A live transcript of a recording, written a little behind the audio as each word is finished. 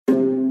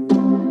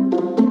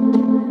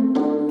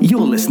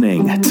You're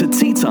listening to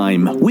Tea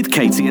Time with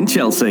Katie and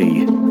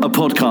Chelsea, a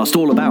podcast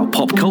all about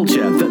pop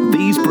culture that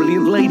these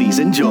brilliant ladies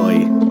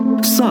enjoy.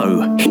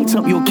 So, heat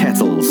up your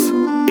kettles.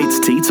 It's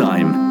tea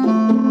time.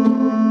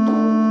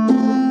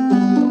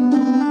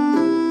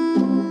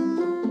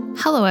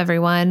 Hello,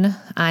 everyone.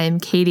 I'm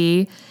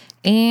Katie,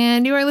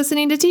 and you are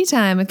listening to Tea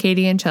Time with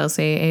Katie and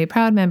Chelsea, a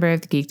proud member of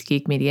the Geek to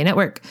Geek Media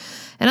Network.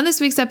 And on this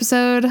week's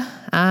episode,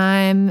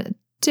 I'm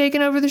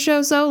taking over the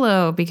show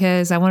solo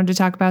because I wanted to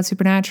talk about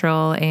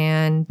Supernatural,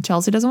 and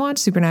Chelsea doesn't watch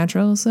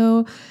Supernatural,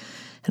 so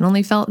it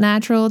only felt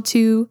natural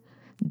to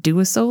do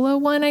a solo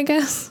one, I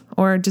guess,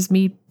 or just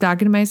me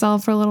talking to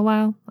myself for a little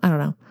while. I don't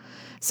know.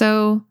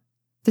 So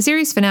the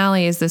series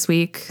finale is this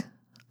week.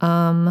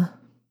 And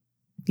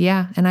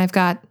I've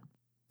got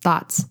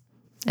thoughts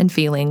and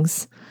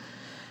feelings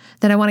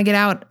that I want to get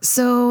out.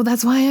 So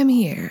that's why I'm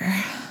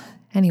here.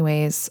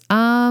 Anyways,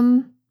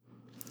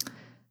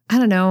 I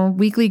don't know,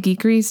 weekly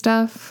geekery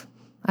stuff.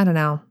 I don't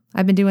know.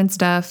 I've been doing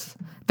stuff.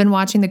 Been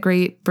watching the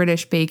Great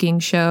British Baking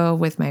Show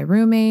with my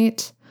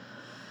roommate.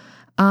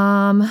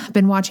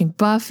 Been watching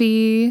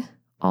Buffy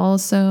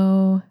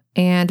also.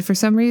 And for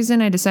some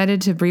reason, I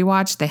decided to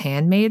rewatch The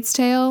Handmaid's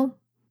Tale.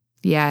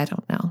 Yeah, I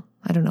don't know.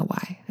 I don't know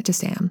why. I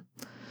just am.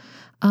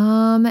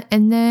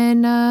 And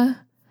then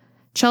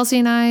Chelsea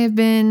and I have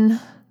been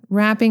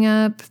wrapping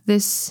up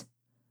this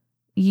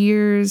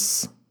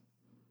year's,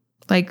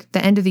 like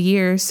the end of the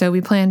year. So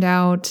we planned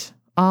out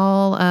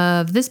all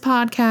of this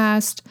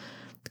podcast,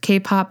 the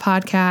K-pop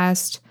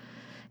podcast,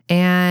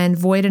 and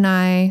Void and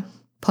I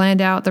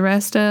planned out the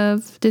rest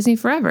of Disney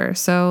Forever.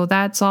 So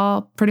that's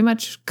all pretty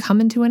much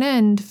coming to an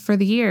end for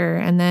the year.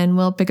 And then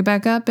we'll pick it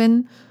back up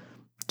in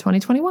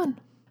 2021.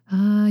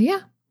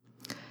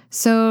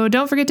 So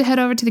don't forget to head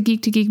over to the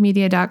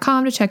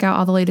geek2geekmedia.com to check out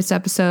all the latest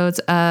episodes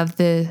of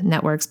the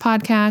network's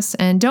podcasts.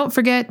 And don't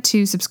forget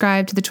to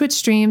subscribe to the Twitch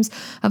streams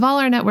of all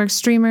our network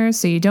streamers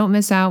so you don't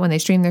miss out when they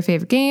stream their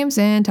favorite games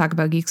and talk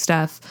about geek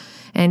stuff.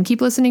 And keep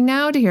listening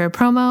now to hear a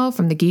promo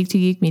from the Geek to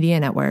Geek Media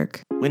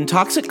Network. When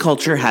toxic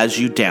culture has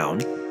you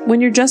down,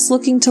 when you're just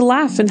looking to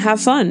laugh and have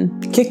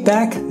fun, kick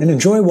back and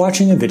enjoy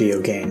watching a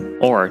video game,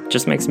 or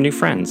just make some new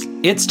friends,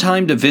 it's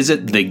time to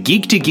visit the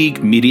Geek to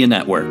Geek Media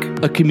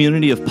Network, a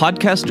community of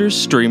podcasters,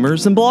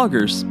 streamers, and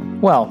bloggers.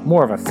 Well,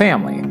 more of a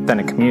family than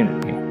a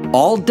community.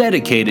 All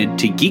dedicated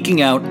to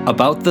geeking out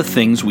about the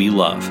things we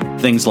love.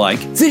 Things like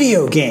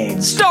video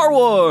games, Star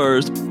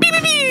Wars,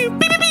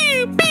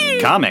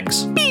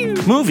 comics,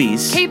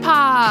 movies,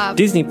 K-pop,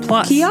 Disney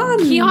Plus,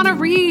 Keanu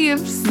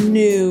Reeves,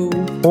 new,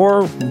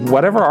 or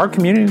whatever our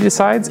community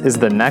decides is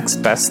the next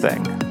best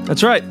thing.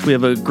 That's right. We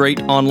have a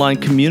great online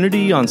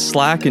community on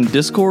Slack and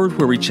Discord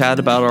where we chat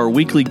about our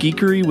weekly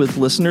geekery with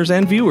listeners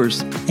and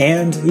viewers.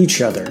 And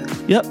each other.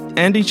 Yep,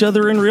 and each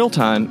other in real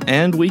time.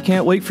 And we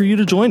can't wait for you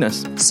to join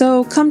us.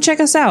 So come check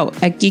us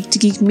out at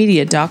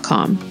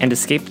geek2geekmedia.com. and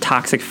escape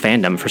toxic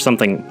fandom for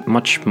something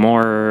much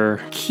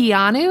more...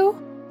 Keanu?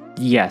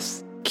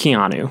 Yes,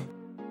 Keanu.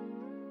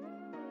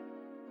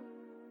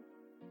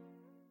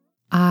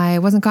 I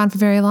wasn't gone for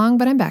very long,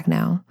 but I'm back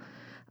now.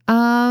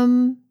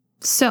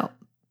 So,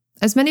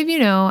 as many of you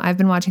know, I've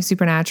been watching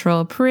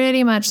Supernatural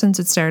pretty much since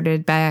it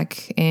started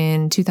back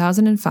in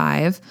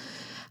 2005.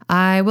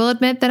 I will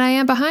admit that I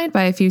am behind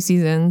by a few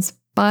seasons,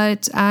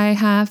 but I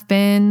have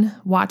been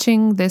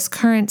watching this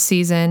current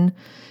season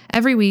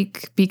every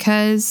week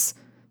because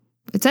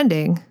it's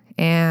ending,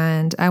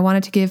 and I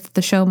wanted to give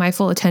the show my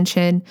full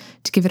attention,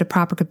 to give it a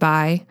proper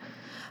goodbye.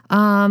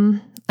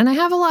 And I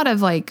have a lot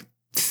of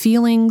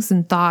feelings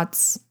and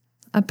thoughts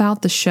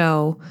about the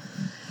show.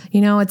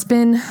 You know, it's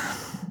been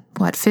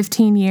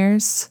 15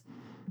 years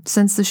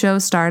since the show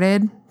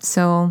started.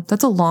 So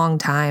that's a long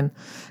time.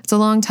 It's a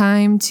long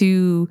time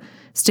to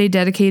stay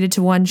dedicated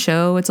to one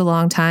show. It's a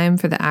long time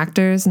for the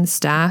actors and the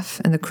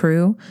staff and the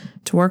crew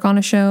to work on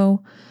a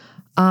show.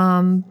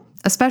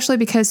 Especially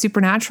because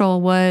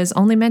Supernatural was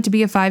only meant to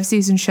be a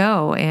 5-season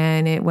show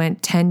and it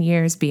went 10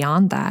 years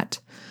beyond that.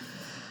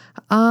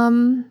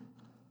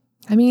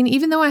 I mean,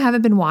 even though I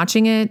haven't been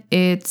watching it,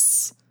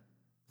 it's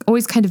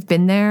always kind of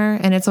been there.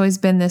 And it's always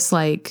been this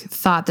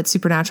thought that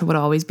Supernatural would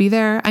always be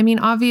there. I mean,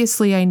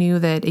 obviously I knew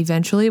that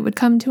eventually it would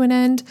come to an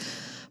end,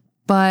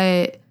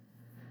 but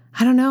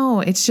I don't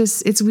know.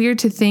 It's weird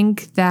to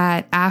think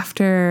that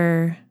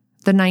after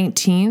the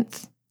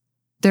 19th,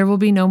 there will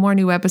be no more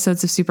new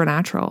episodes of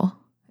Supernatural.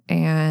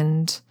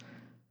 And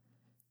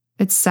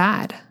it's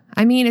sad.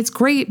 I mean, it's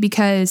great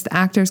because the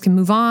actors can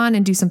move on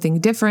and do something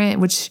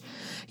different, which,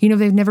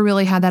 they've never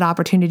really had that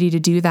opportunity to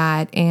do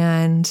that.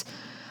 And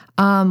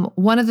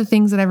one of the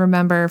things that I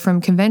remember from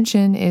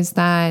convention is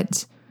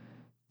that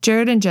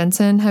Jared and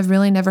Jensen have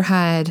really never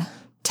had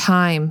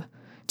time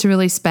to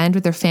really spend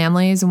with their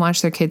families and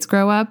watch their kids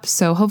grow up.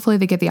 So hopefully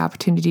they get the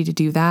opportunity to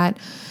do that.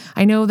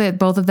 I know that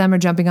both of them are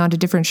jumping onto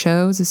different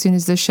shows as soon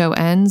as this show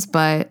ends,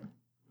 but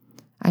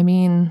I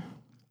mean,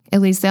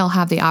 at least they'll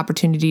have the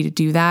opportunity to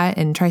do that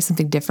and try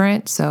something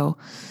different. So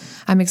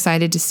I'm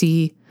excited to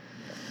see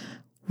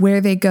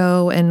where they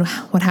go and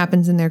what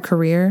happens in their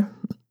career.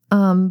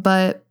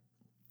 But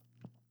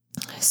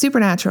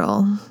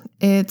Supernatural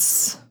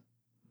It's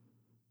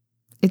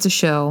a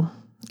show.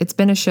 It's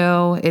been a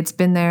show. It's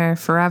been there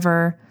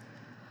forever.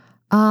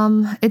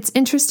 It's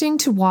interesting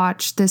to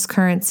watch this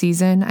current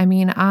season. I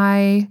mean,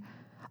 I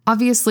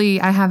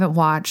haven't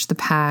watched the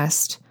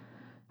past,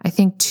 I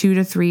think 2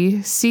 to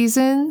 3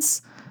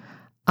 seasons.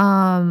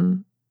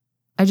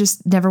 I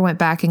just never went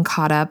back and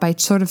caught up. I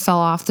sort of fell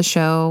off the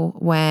show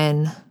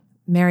when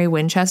Mary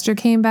Winchester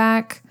came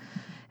back,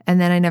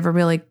 and then I never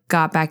really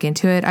got back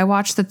into it. I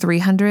watched the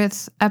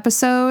 300th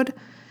episode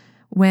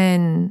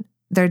when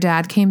their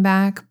dad came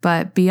back,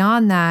 but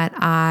beyond that,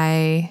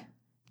 I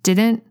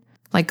didn't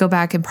go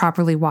back and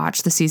properly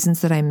watch the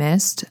seasons that I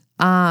missed.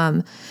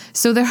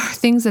 So there are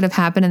things that have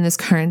happened in this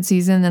current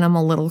season that I'm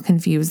a little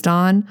confused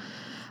on.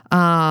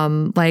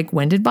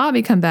 When did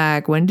Bobby come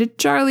back? When did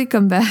Charlie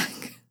come back?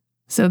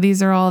 So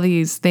these are all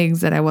these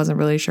things that I wasn't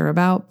really sure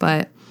about,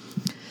 but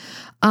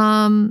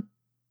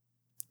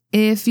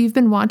if you've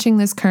been watching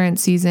this current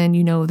season,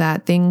 you know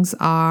that things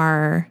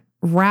are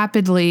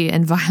rapidly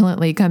and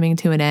violently coming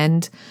to an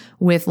end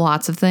with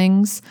lots of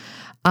things.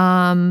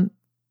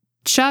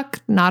 Chuck,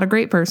 not a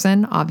great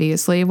person,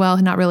 obviously. Well,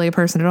 not really a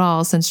person at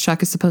all, since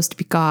Chuck is supposed to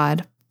be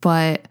God,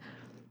 but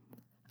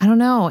I don't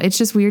know. It's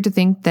just weird to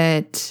think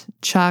that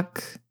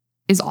Chuck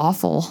is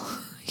awful.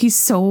 He's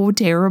so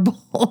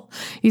terrible.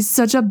 He's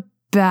such a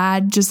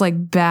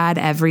bad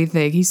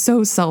everything. He's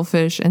so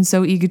selfish and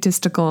so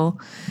egotistical.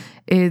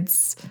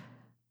 It's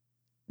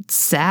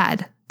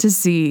sad to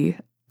see.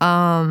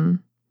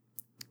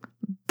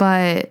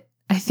 But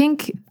I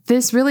think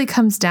this really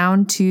comes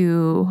down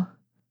to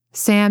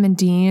Sam and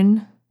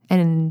Dean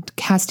and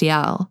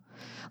Castiel.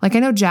 I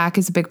know Jack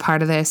is a big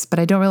part of this, but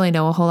I don't really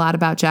know a whole lot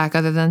about Jack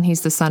other than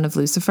he's the son of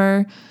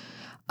Lucifer.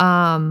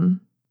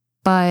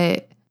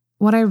 But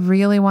what I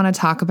really want to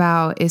talk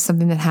about is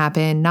something that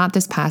happened, not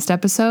this past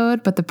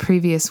episode, but the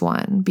previous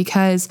one.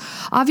 Because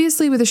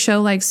obviously with a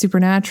show like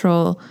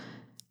Supernatural,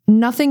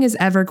 nothing is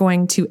ever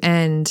going to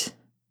end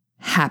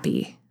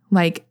happy.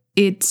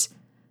 It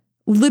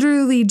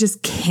literally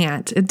just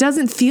can't. It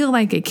doesn't feel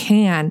like it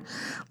can.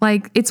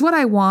 It's what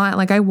I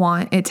want. I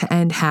want it to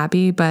end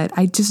happy, but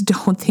I just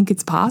don't think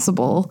it's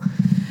possible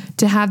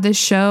to have this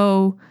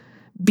show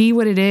be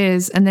what it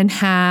is and then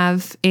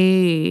have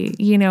a,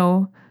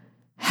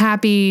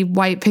 happy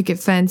white picket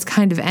fence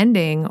kind of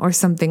ending or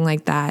something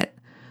like that.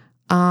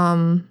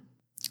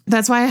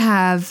 That's why I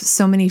have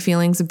so many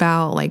feelings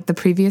about the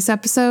previous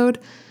episode,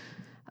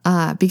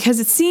 because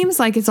it seems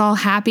like it's all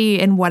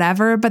happy and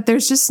whatever, but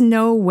there's just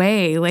no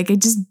way. I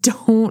just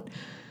don't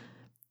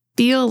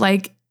feel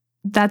like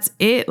that's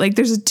it.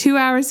 There's a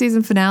 2-hour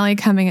series finale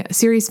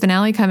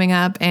coming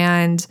up,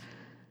 and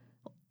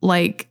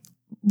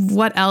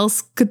what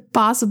else could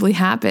possibly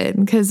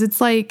happen? Because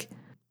it's I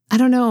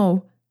don't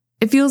know.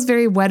 It feels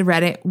very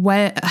Red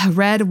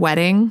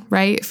Wedding,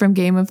 right? From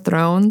Game of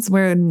Thrones,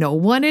 where no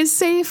one is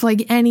safe.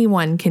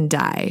 Anyone can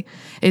die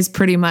is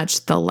pretty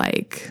much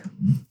the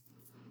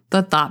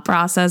thought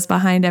process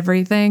behind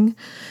everything.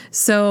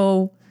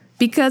 So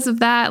because of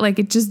that,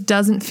 it just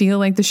doesn't feel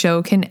like the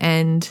show can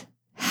end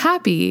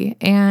happy.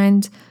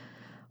 And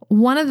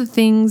one of the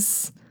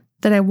things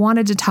that I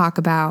wanted to talk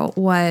about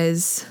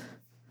was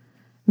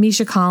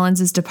Misha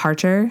Collins'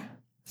 departure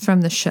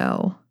from the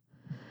show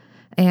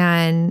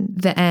and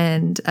the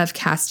end of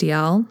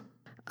Castiel.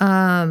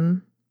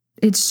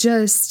 It's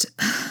just,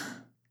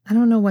 I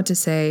don't know what to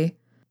say.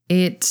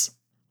 It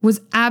was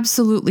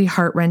absolutely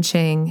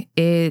heart-wrenching.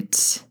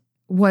 It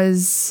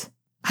was,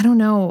 I don't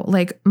know,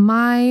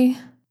 my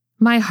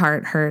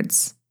heart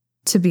hurts,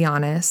 to be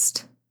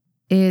honest.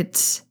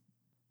 So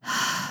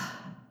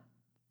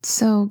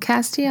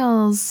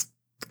Castiel's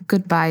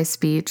goodbye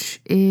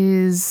speech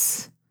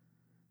is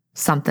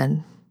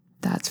something,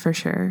 that's for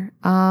sure.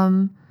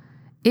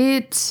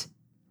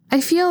 I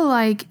feel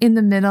like in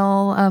the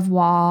middle of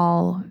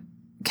while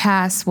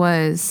Cass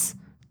was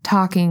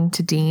talking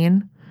to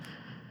Dean,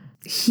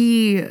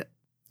 it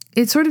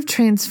sort of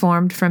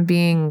transformed from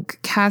being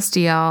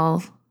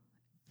Castiel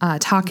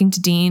talking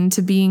to Dean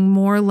to being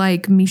more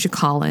like Misha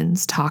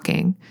Collins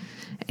talking.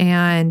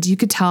 And you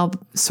could tell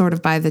sort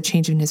of by the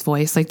change in his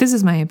voice, this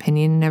is my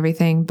opinion and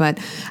everything, but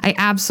I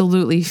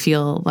absolutely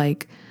feel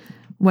like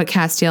what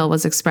Castiel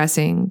was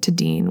expressing to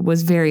Dean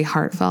was very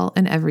heartfelt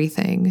and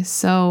everything.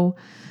 So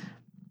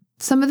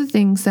some of the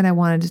things that I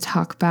wanted to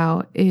talk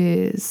about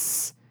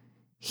is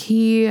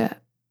Castiel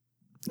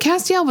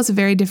was a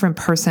very different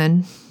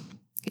person,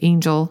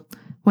 Angel,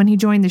 when he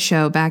joined the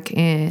show back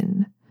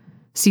in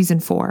season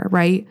 4,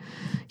 right?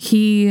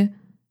 He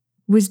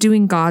was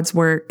doing God's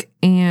work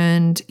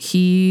and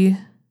he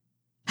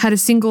had a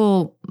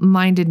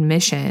single-minded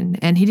mission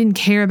and he didn't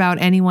care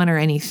about anyone or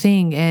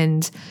anything.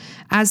 And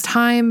as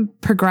time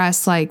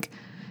progressed,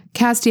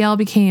 Castiel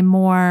became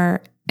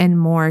more and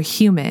more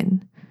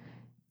human,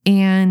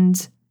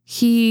 and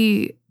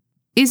he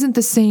isn't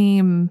the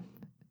same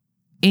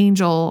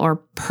Angel or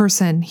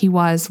person he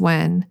was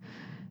when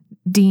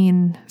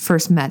Dean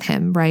first met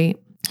him, right?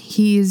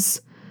 He's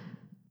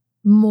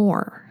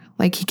more.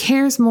 He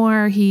cares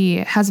more. He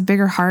has a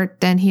bigger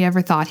heart than he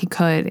ever thought he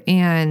could.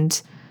 And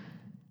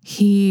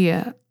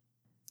I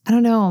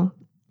don't know,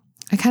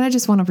 I kind of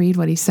just want to read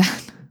what he said.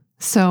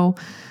 So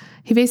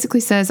he basically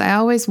says, I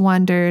always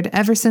wondered,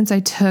 ever since I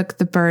took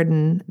the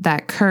burden,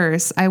 that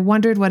curse, I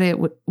wondered what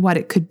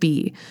it could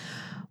be,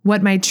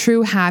 what my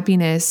true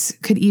happiness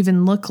could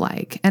even look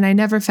like. And I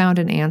never found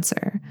an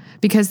answer,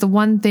 because the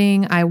one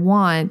thing I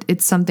want,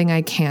 it's something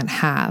I can't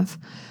have.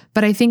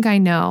 But I think I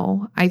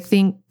know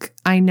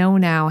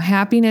now,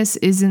 happiness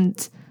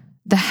isn't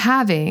the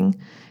having,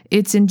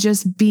 it's in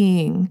just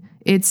being,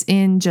 it's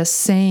in just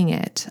saying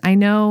it. I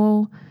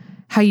know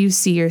how you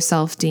see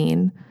yourself,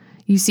 Dean.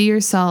 You see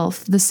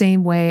yourself the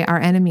same way our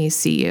enemies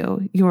see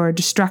you. You're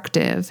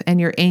destructive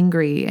and you're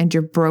angry and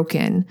you're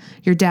broken.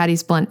 You're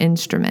daddy's blunt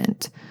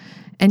instrument.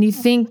 And you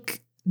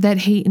think that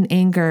hate and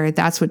anger,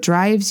 that's what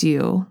drives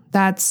you.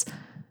 That's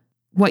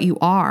what you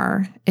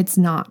are. It's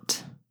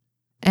not.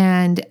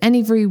 And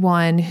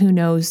everyone who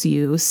knows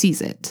you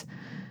sees it.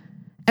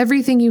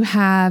 Everything you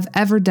have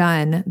ever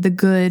done, the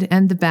good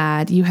and the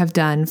bad, you have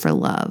done for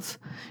love.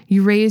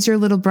 You raised your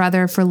little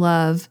brother for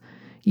love.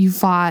 You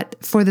fought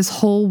for this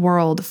whole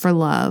world for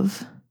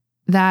love.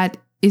 That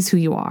is who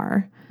you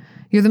are.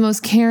 You're the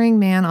most caring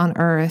man on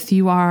earth.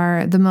 You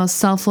are the most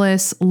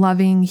selfless,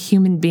 loving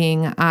human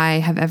being I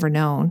have ever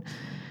known.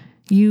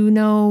 You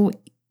know,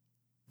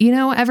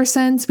 ever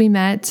since we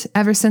met,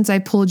 ever since I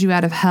pulled you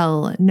out of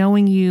hell,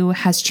 knowing you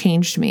has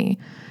changed me.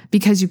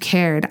 Because you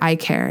cared, I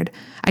cared.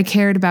 I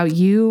cared about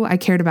you, I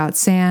cared about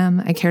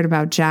Sam, I cared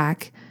about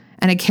Jack,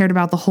 and I cared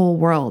about the whole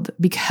world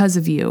because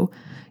of you.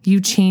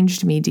 You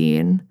changed me,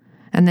 Dean.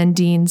 And then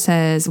Dean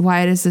says,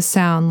 why does this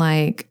sound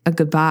like a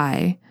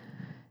goodbye?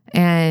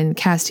 And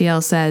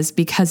Castiel says,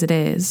 because it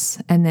is.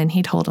 And then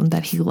he told him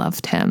that he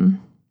loved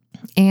him.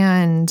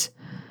 And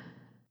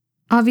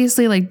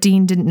obviously, like,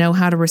 Dean didn't know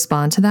how to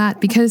respond to that,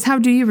 because how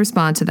do you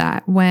respond to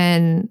that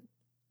when,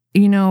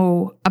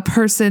 a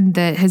person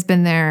that has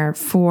been there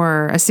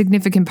for a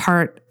significant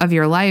part of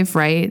your life,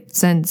 right?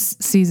 Since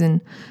season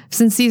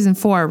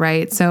 4,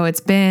 right? So it's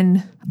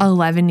been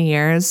 11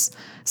 years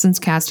since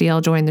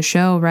Castiel joined the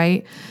show,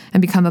 right?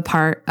 And become a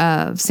part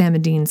of Sam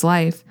and Dean's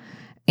life.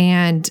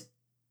 And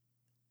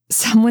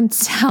someone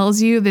tells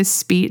you this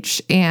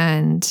speech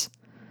and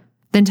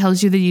then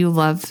tells you that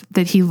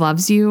he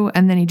loves you,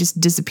 and then he just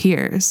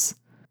disappears.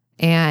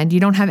 And you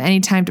don't have any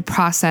time to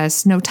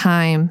process, no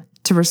time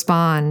to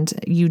respond.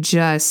 You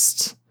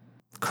just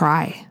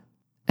cry.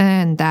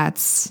 And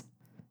that's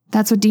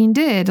what Dean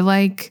did.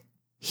 Like,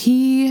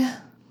 Dean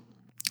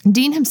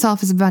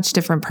himself is a much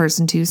different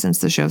person too since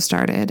the show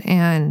started.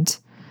 And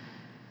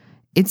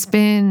it's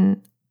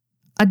been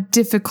a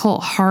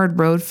difficult, hard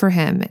road for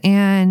him.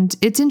 And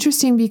it's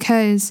interesting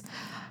because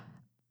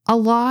a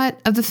lot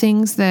of the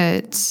things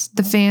that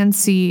the fans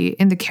see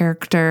in the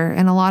character,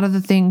 and a lot of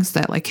the things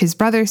that like his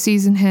brother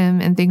sees in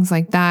him and things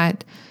like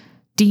that,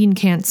 Dean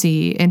can't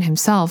see in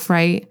himself,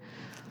 right?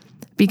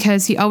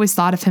 Because he always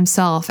thought of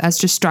himself as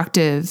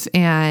destructive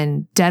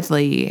and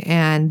deadly,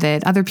 and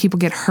that other people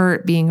get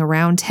hurt being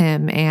around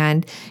him,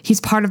 and he's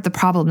part of the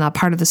problem, not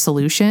part of the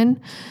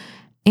solution.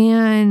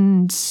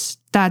 And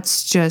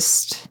that's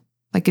just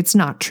like, it's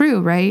not true,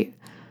 right?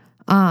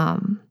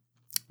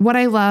 What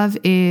I love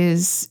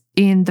is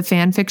in the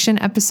fan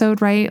fiction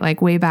episode, right?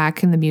 Like way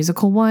back in the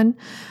musical one,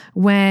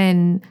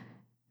 when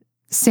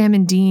Sam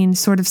and Dean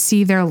sort of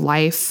see their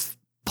life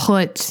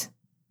put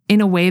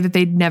in a way that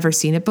they'd never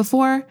seen it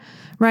before,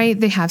 right?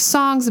 They have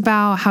songs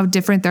about how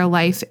different their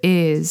life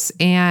is.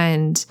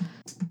 And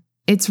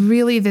it's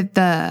really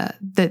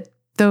that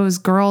those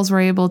girls were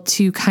able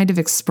to kind of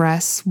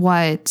express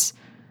what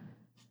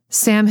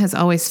Sam has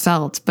always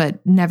felt,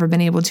 but never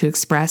been able to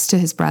express to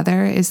his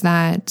brother, is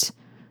that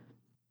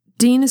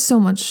Dean is so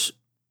much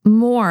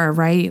more,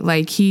 right?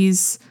 Like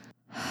he's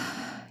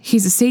a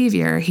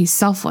savior. He's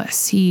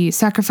selfless. He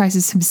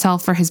sacrifices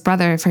himself for his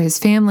brother, for his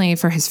family,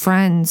 for his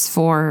friends,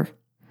 for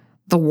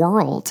the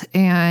world.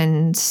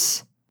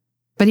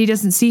 But he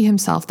doesn't see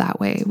himself that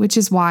way, which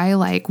is why,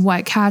 like,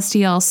 what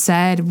Castiel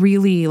said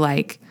really,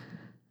 like,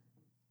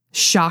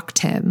 shocked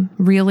him,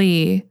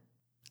 really,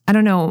 I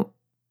don't know,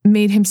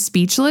 made him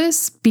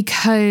speechless,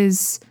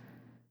 because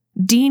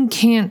Dean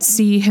can't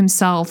see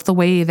himself the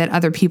way that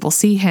other people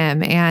see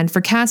him. And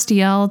for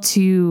Castiel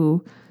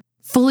to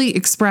fully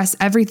express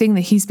everything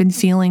that he's been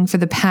feeling for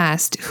the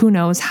past, who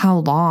knows how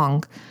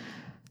long,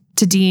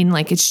 to Dean,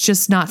 like, it's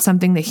just not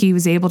something that he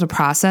was able to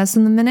process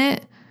in the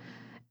minute.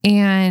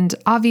 And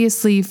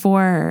obviously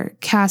for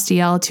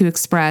Castiel to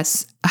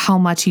express how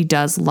much he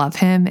does love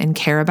him and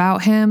care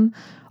about him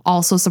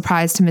also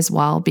surprised him as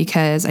well,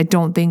 because I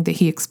don't think that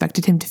he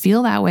expected him to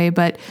feel that way.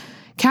 But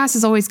Cass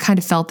has always kind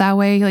of felt that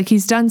way. Like,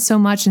 he's done so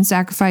much and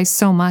sacrificed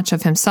so much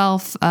of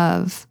himself,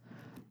 of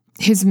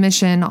his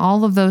mission,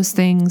 all of those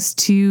things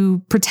to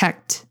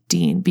protect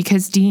Dean,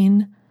 because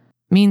Dean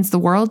means the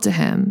world to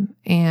him.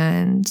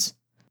 And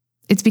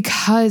it's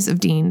because of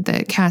Dean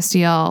that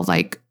Castiel,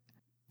 like,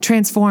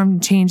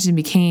 transformed, changed, and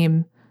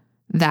became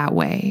that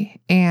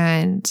way.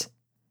 And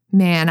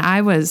man,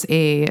 I was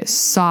a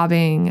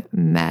sobbing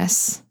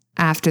mess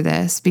after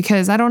this,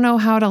 because I don't know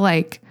how to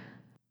like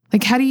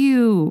how do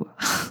you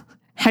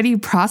how do you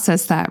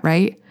process that,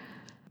 right?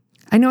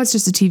 I know it's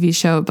just a TV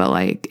show, but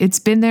like it's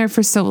been there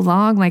for so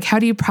long. Like, how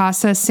do you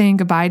process saying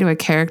goodbye to a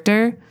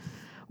character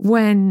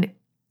when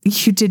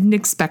you didn't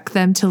expect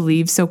them to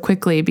leave so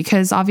quickly?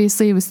 Because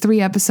obviously it was 3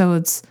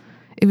 episodes.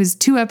 It was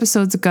 2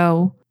 episodes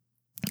ago,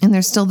 and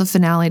there's still the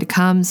finale to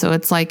come. So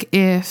it's like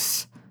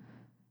if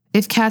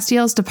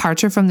Castiel's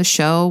departure from the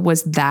show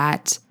was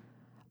that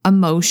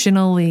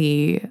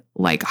emotionally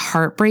like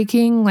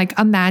heartbreaking, like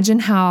imagine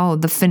how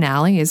the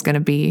finale is going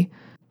to be.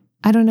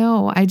 I don't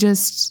know.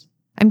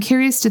 I'm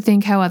curious to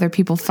think how other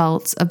people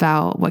felt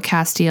about what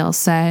Castiel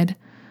said.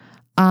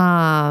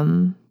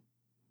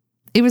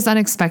 It was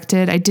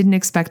unexpected. I didn't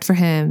expect for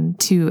him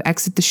to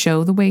exit the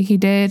show the way he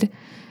did.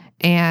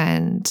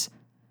 And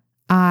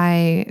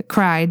I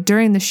cried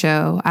during the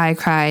show. I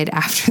cried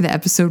after the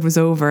episode was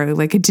over.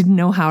 Like I didn't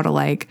know how to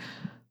like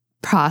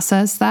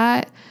process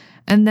that.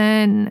 And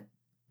then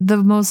the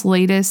most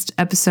latest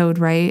episode,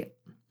 right?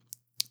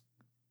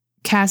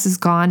 Cass is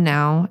gone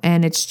now,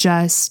 and it's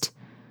just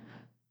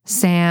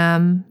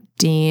Sam,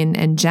 Dean,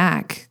 and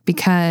Jack,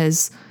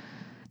 because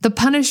the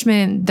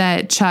punishment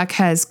that Chuck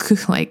has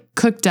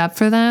cooked up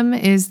for them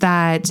is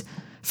that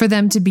for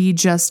them to be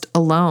just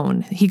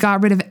alone. He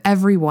got rid of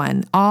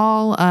everyone.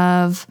 All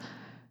of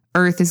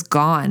Earth is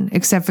gone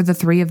except for the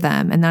 3 of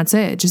them, and that's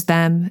it, just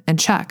them and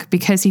Chuck,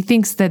 because he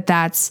thinks that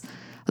that's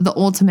the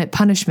ultimate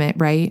punishment,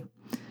 right?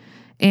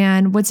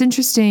 And what's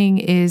interesting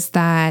is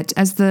that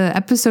as the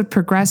episode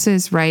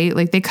progresses, right,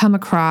 like they come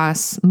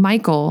across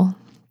Michael,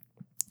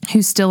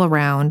 who's still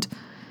around,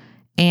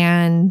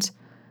 and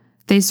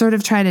they sort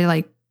of try to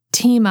like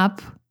team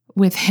up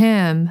with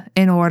him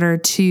in order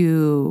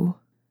to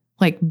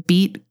like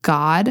beat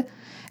God.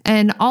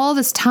 And all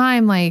this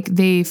time, like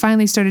they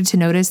finally started to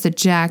notice that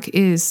Jack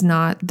is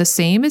not the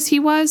same as he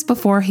was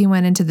before he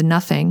went into the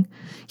nothing.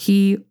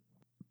 He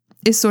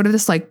is sort of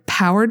this like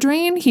power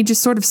drain. He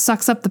just sort of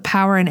sucks up the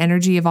power and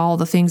energy of all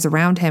the things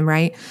around him,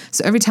 right?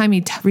 So every time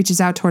he reaches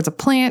out towards a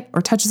plant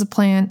or touches a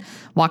plant,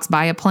 walks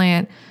by a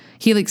plant,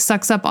 he like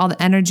sucks up all the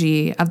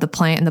energy of the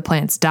plant and the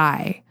plants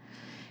die.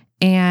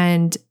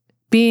 And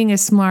being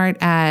as smart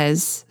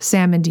as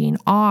Sam and Dean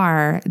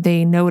are,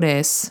 they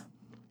notice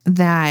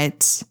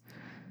that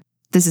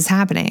this is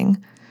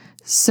happening.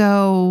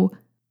 So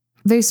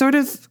they sort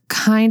of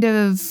kind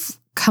of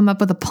come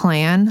up with a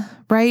plan,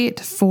 right,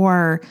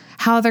 for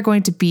how they're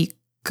going to beat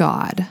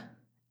God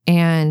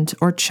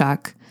or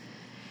Chuck.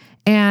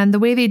 And the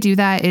way they do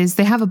that is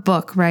they have a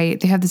book, right?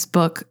 They have this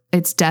book.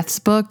 It's Death's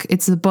book.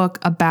 It's a book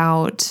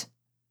about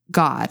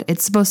God.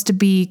 It's supposed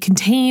to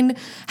contain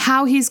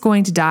how he's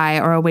going to die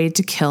or a way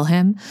to kill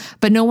him,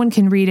 but no one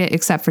can read it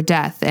except for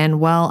Death. And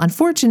well,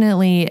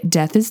 unfortunately,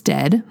 Death is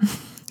dead.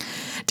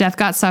 Death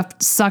got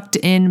sucked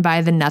in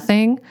by the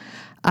nothing,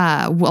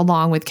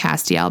 along with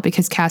Castiel,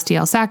 because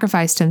Castiel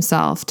sacrificed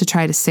himself to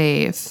try to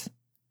save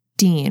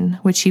Dean,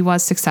 which he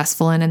was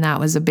successful in. And that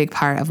was a big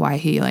part of why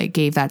he like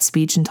gave that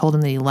speech and told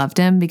him that he loved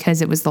him,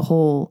 because it was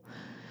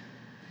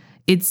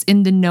it's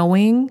in the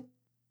knowing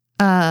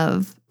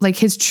of like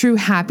his true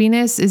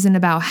happiness isn't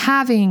about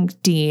having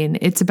Dean.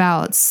 It's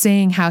about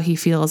saying how he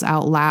feels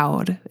out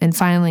loud and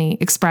finally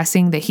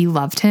expressing that he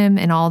loved him,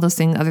 and all those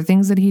other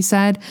things that he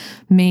said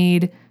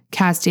made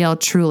Castiel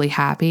truly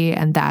happy.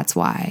 And that's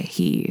why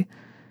he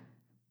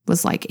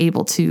was like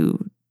able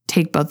to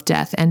take both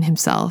Death and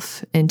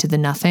himself into the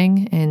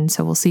nothing. And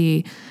so we'll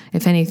see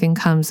if anything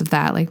comes of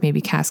that, like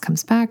maybe Cass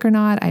comes back or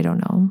not. I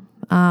don't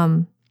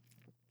know.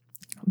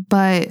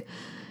 But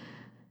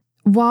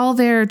while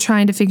they're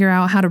trying to figure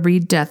out how to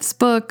read Death's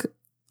book,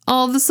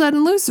 all of a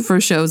sudden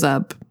Lucifer shows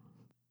up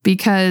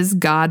because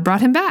God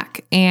brought him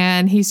back,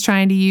 and he's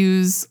trying to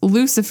use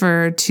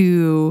Lucifer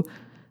to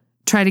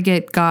try to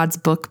get God's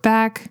book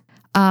back.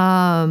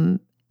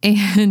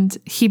 And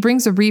he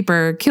brings a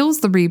Reaper,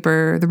 kills the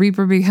Reaper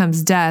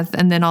becomes Death,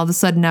 and then all of a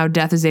sudden now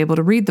Death is able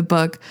to read the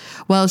book.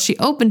 Well, she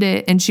opened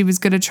it and she was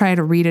going to try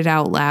to read it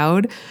out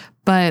loud,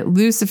 but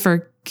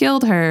Lucifer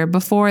killed her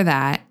before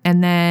that,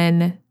 and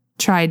then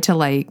tried to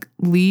like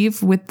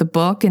leave with the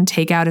book and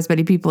take out as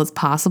many people as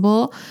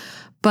possible.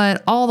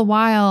 But all the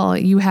while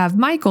you have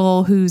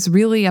Michael, who's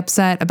really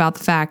upset about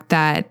the fact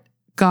that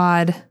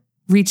God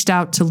reached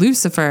out to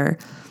Lucifer.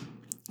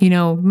 You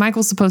know,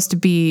 Michael's supposed to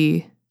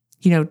be,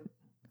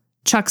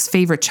 Chuck's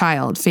favorite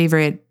child,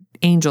 favorite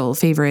angel,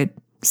 favorite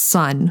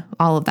son,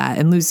 all of that.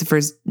 And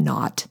Lucifer's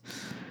not,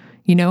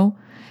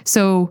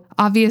 So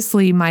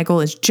obviously Michael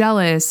is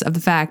jealous of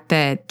the fact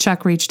that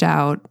Chuck reached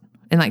out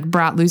and like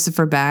brought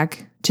Lucifer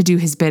back to do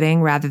his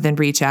bidding rather than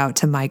reach out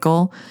to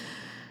Michael.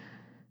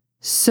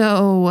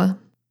 So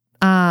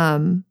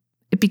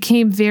it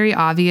became very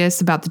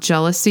obvious about the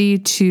jealousy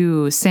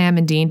to Sam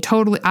and Dean.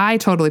 I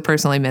totally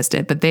personally missed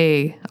it, but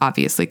they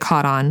obviously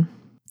caught on,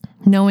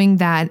 knowing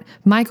that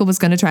Michael was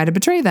going to try to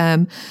betray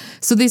them.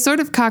 So they sort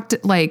of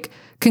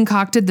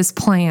concocted this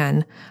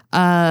plan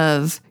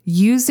of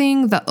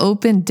using the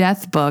open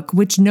Death book,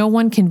 which no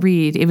one can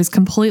read. It was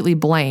completely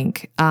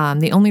blank.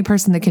 The only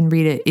person that can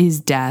read it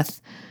is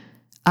Death.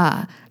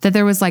 that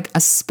there was like a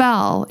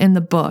spell in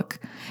the book.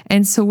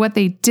 And so what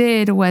they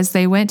did was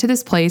they went to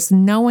this place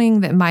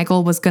knowing that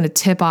Michael was going to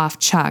tip off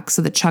Chuck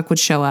so that Chuck would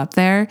show up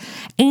there,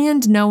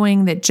 and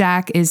knowing that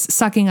Jack is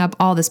sucking up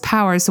all this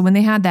power. So when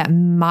they had that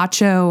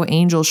macho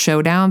angel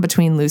showdown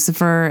between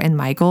Lucifer and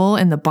Michael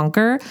in the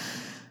bunker,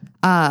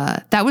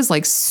 that was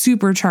like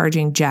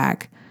supercharging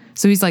Jack.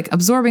 So he's like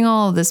absorbing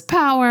all of this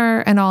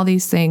power and all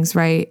these things,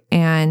 right?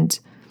 And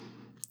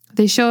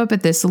they show up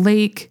at this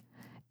lake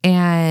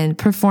and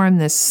perform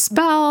this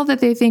spell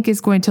that they think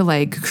is going to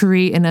like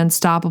create an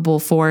unstoppable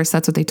force.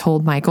 That's what they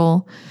told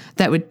Michael,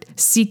 that would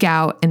seek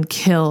out and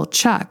kill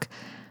Chuck.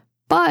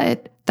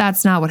 But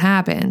that's not what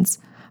happens.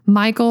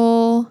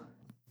 Michael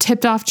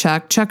tipped off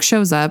Chuck. Chuck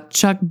shows up.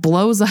 Chuck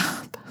blows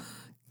up,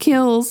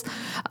 kills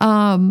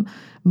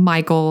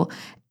Michael,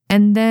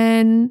 and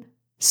then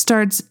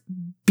starts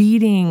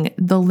beating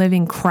the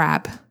living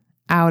crap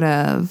out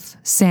of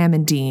Sam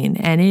and Dean.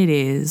 And it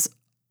is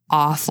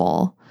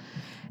awful.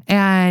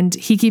 And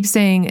he keeps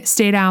saying,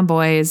 stay down,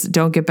 boys,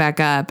 don't get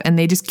back up. And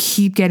they just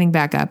keep getting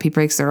back up. He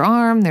breaks their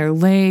arm, their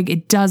leg.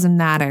 It doesn't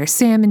matter.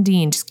 Sam and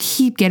Dean just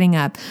keep getting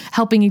up,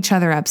 helping each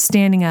other up,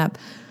 standing up,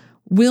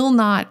 will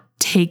not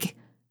take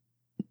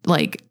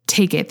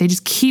it. They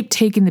just keep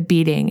taking the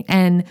beating.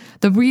 And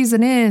the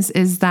reason is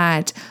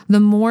that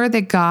the more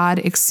that God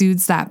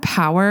exudes that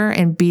power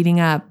and beating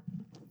up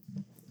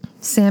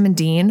Sam and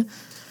Dean,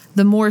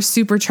 the more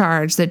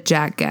supercharged that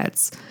Jack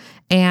gets.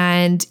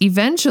 And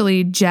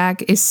eventually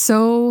Jack is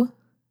so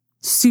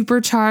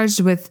supercharged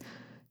with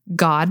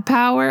God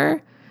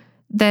power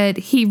that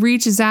he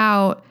reaches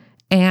out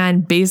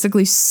and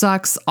basically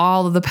sucks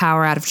all of the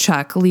power out of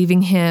Chuck,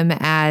 leaving him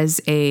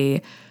as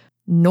a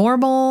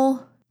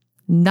normal,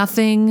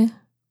 nothing,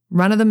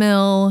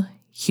 run-of-the-mill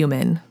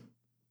human,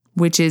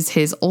 which is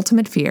his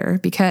ultimate fear.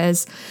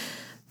 Because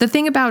the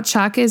thing about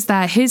Chuck is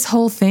that his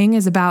whole thing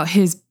is about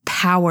his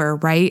power,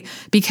 right?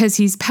 Because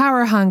he's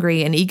power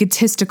hungry and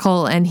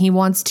egotistical, and he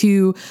wants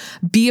to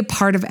be a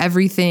part of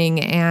everything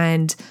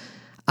and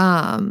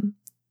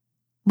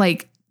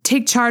like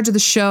take charge of the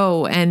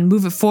show and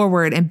move it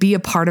forward and be a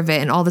part of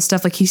it and all this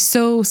stuff. Like, he's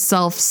so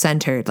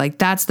self-centered. Like,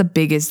 that's the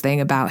biggest thing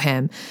about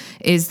him,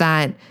 is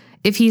that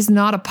if he's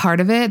not a part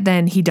of it,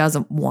 then he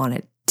doesn't want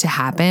it to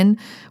happen,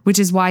 which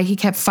is why he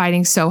kept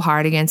fighting so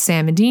hard against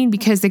Sam and Dean,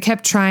 because they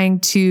kept trying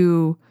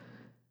to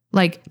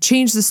like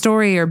change the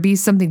story or be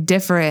something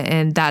different.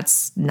 And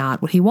that's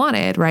not what he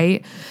wanted.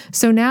 Right.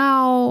 So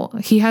now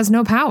he has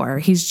no power.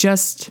 He's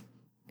just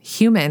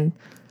human,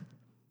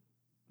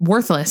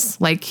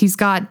 worthless. Like, he's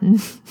got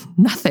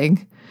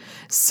nothing.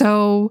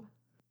 So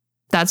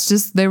that's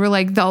just, they were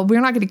like,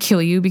 we're not going to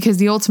kill you, because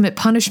the ultimate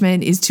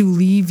punishment is to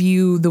leave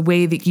you the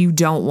way that you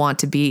don't want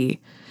to be,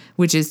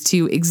 which is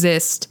to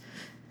exist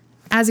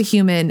as a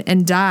human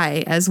and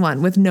die as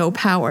one with no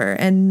power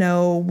and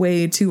no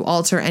way to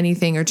alter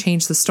anything or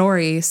change the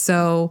story.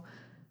 So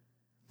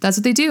that's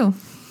what they do.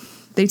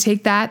 They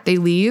take that, they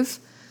leave,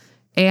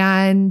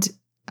 and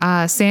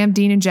Sam,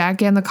 Dean, and Jack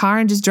get in the car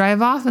and just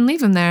drive off and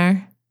leave him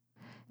there.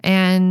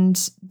 And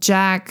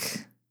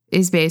Jack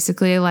is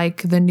basically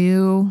like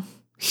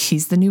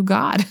he's the new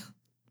God,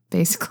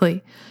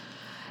 basically.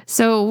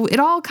 So it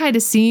all kind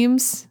of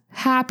seems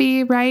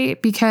happy,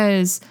 right?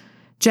 Because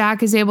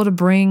Jack is able to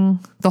bring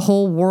the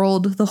whole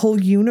world, the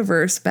whole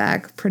universe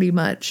back pretty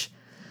much.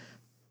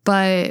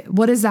 But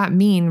what does that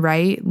mean,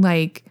 right?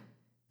 Like,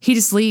 he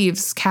just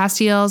leaves.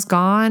 Castiel's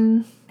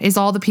gone. Is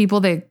all the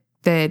people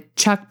that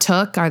Chuck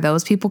took, are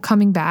those people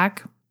coming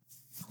back?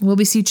 Will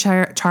we see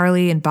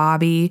Charlie and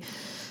Bobby,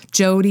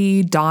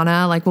 Jody,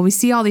 Donna? Like, will we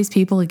see all these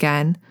people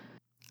again?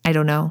 I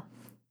don't know,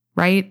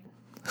 right?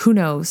 Who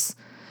knows?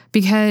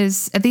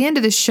 Because at the end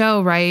of the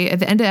show, right, at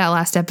the end of that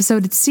last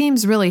episode, it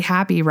seems really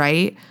happy,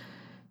 right?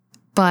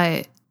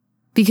 But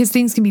because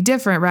things can be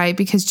different, right?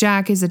 Because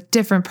Jack is a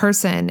different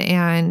person,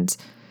 and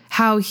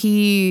how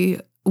he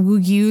will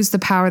use the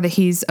power that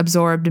he's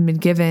absorbed and been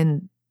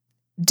given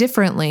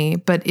differently.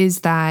 But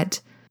is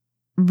that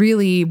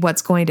really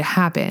what's going to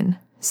happen?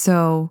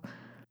 So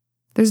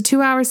there's a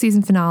 2-hour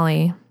season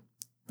finale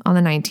on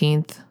the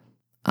 19th.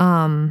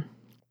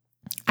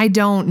 I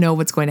don't know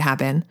what's going to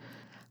happen.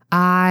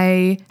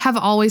 I have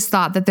always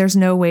thought that there's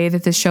no way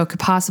that this show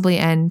could possibly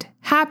end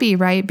happy,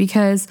 right?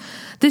 Because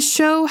this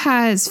show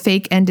has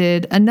fake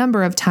ended a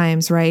number of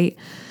times, right?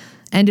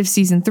 End of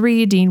season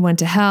 3, Dean went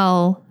to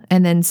hell,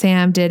 and then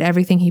Sam did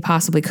everything he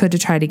possibly could to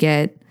try to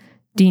get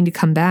Dean to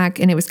come back.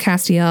 And it was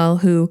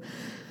Castiel who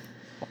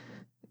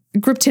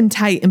gripped him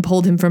tight and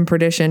pulled him from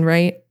perdition,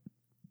 right?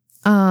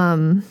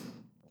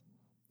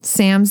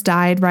 Sam's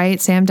died,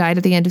 right? Sam died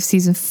at the end of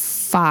season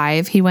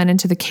 5. He went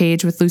into the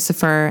cage with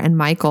Lucifer and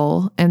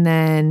Michael, and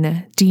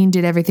then Dean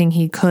did everything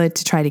he could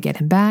to try to get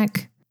him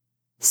back.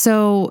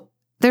 So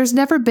there's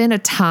never been a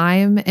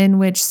time in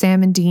which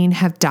Sam and Dean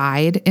have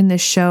died in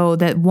this show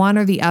that one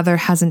or the other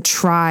hasn't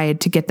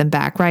tried to get them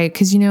back, right?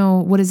 Because,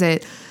 what is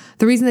it?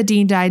 The reason that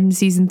Dean died in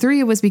season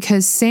 3 was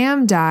because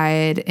Sam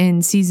died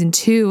in season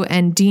 2,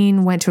 and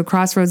Dean went to a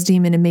Crossroads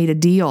Demon and made a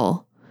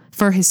deal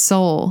for his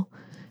soul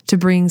to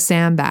bring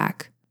Sam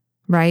back,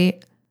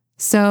 right?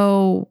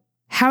 So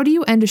how do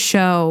you end a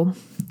show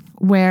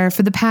where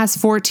for the past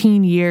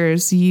 14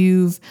 years,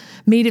 you've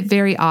made it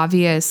very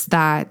obvious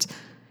that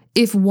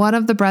if one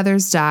of the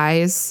brothers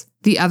dies,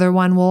 the other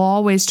one will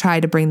always try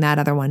to bring that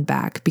other one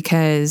back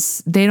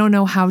because they don't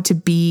know how to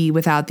be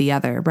without the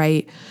other,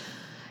 right?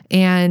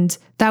 And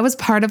that was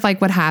part of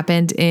like what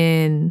happened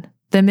in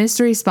the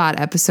Mystery Spot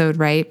episode,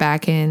 right?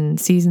 Back in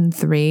season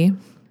 3,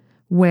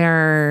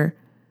 where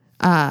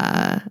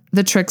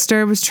the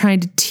trickster was trying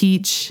to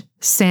teach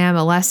Sam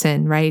a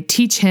lesson, right?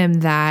 Teach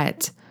him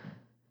that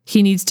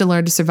he needs to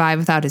learn to survive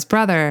without his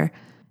brother.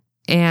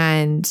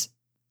 And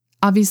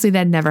obviously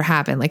that never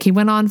happened. Like he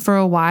went on for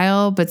a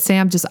while, but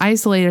Sam just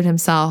isolated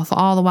himself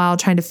all the while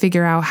trying to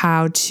figure out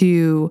how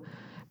to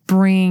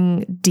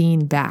bring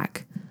Dean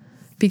back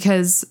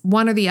because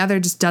one or the other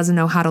just doesn't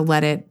know how to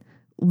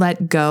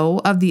let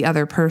go of the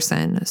other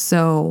person.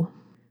 So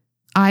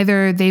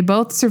either they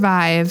both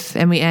survive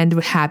and we end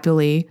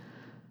happily,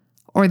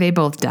 or they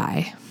both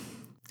die.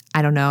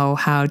 I don't know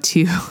how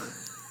to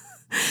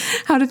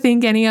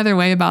think any other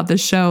way about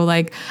this show.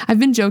 Like I've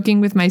been joking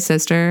with my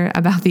sister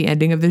about the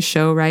ending of this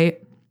show,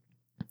 right?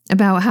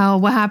 About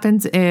what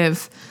happens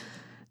if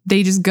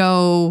they just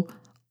go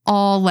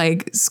all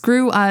like,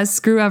 screw us,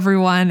 screw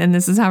everyone, and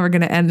this is how we're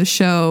going to end the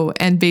show.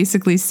 And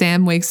basically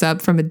Sam wakes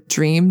up from a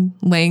dream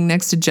laying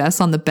next to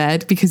Jess on the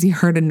bed because he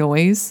heard a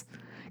noise.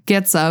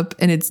 Gets up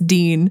and it's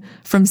Dean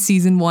from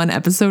season 1,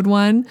 episode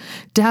 1.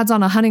 Dad's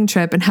on a hunting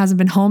trip and hasn't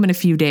been home in a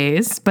few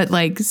days. But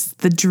like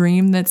the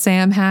dream that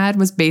Sam had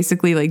was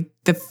basically like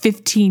the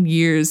 15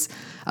 years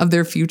of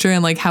their future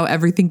and like how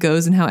everything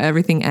goes and how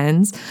everything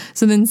ends.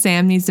 So then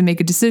Sam needs to make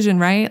a decision,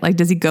 right? Like,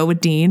 does he go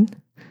with Dean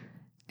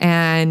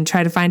and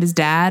try to find his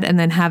dad and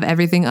then have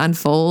everything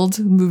unfold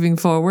moving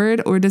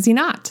forward? Or does he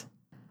not?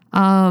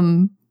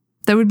 That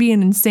would be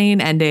an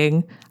insane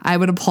ending. I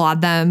would applaud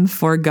them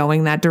for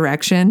going that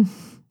direction.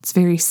 It's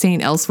very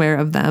Saint Elsewhere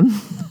of them.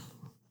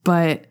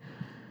 But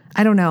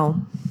I don't know.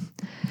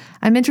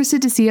 I'm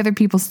interested to see other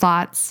people's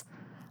thoughts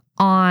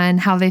on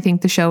how they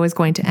think the show is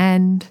going to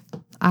end.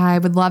 I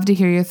would love to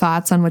hear your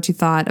thoughts on what you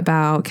thought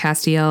about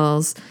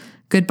Castiel's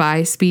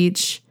goodbye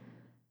speech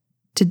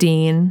to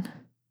Dean.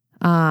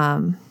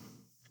 Do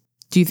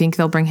you think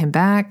they'll bring him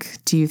back?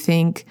 Do you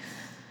think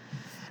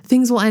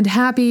things will end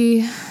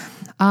happy?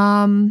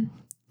 I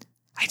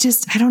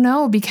don't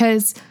know,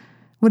 because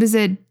what is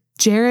it?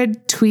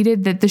 Jared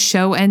tweeted that the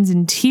show ends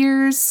in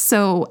tears.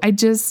 So I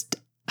don't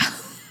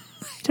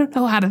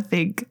know how to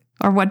think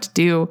or what to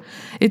do.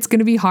 It's going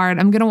to be hard.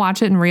 I'm going to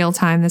watch it in real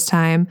time this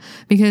time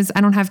because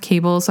I don't have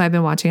cable. So I've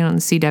been watching it on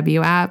the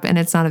CW app and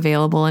it's not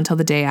available until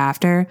the day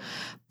after.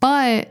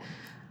 But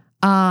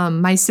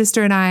my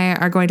sister and I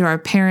are going to our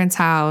parents'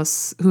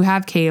 house who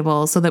have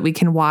cable so that we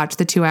can watch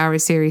the 2-hour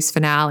series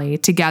finale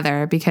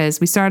together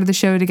because we started the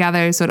show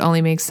together. So it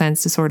only makes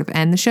sense to sort of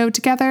end the show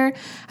together.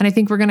 And I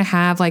think we're going to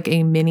have like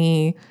a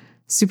mini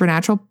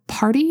Supernatural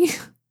party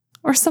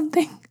or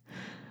something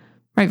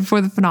right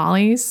before the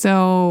finale.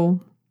 So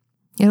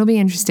it'll be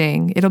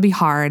interesting. It'll be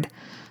hard.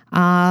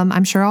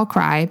 I'm sure I'll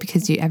cry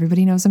because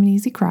everybody knows I'm an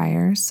easy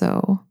crier.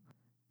 So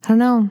I don't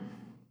know.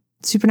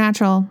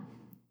 Supernatural.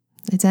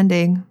 It's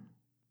ending.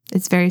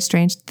 It's very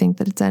strange to think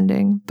that it's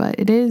ending, but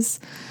it is.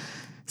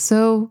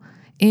 So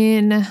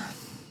in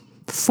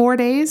 4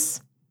 days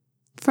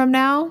from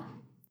now,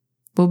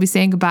 we'll be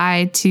saying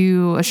goodbye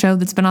to a show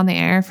that's been on the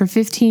air for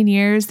 15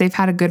 years. They've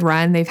had a good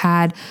run. They've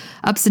had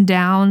ups and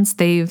downs.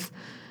 They've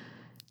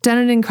done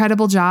an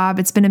incredible job.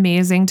 It's been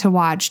amazing to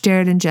watch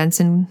Jared and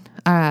Jensen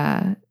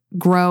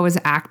grow as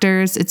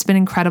actors. It's been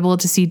incredible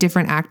to see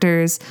different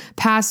actors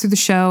pass through the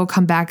show,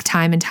 come back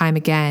time and time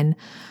again.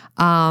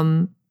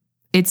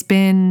 It's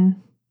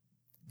been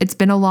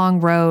a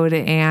long road,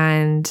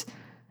 and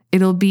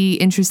it'll be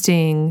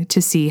interesting to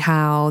see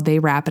how they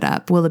wrap it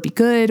up. Will it be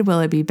good?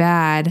 Will it be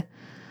bad?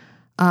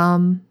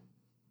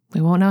 We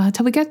won't know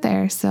until we get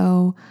there.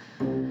 So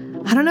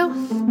I don't know.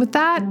 With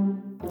that,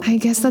 I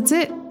guess that's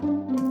it.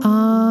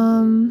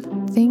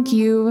 Thank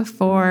you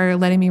for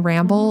letting me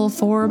ramble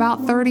for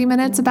about 30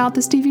 minutes about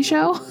this TV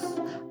show.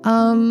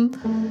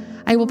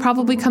 I will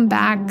probably come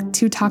back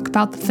to talk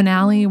about the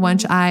finale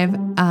once I've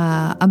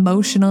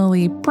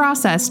emotionally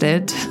processed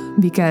it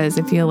because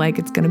I feel like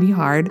it's going to be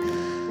hard.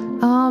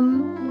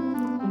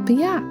 But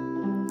yeah,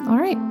 all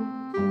right.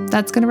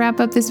 That's going to wrap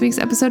up this week's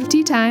episode of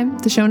Tea Time.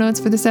 The show notes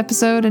for this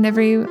episode and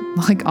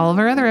all of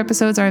our other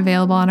episodes are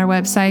available on our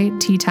website,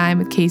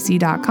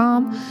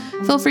 teatimewithkc.com.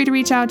 Feel free to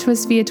reach out to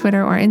us via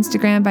Twitter or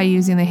Instagram by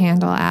using the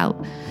handle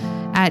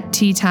at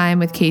Tea Time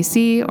with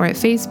KC or at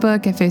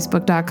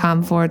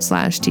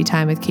facebook.com/Tea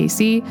Time with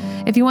KC.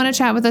 If you want to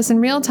chat with us in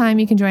real time,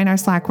 you can join our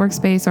Slack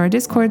workspace or our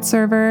Discord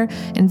server.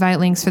 Invite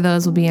links for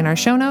those will be in our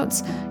show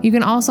notes. You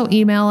can also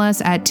email us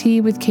at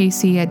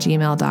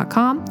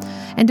teawithkc@gmail.com.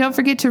 And don't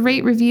forget to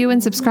rate, review,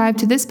 and subscribe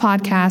to this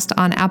podcast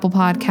on Apple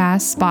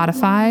Podcasts,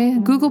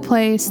 Spotify, Google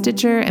Play,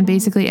 Stitcher, and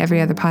basically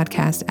every other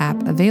podcast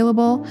app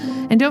available.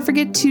 And don't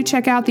forget to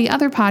check out the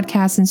other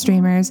podcasts and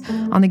streamers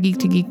on the Geek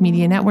to Geek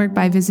Media Network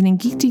by visiting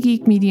geek2geek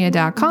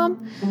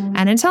geekgeekmedia.com.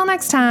 And until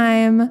next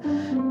time,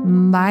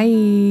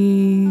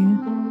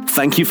 bye.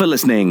 Thank you for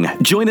listening.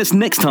 Join us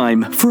next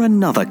time for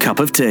another cup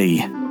of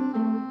tea.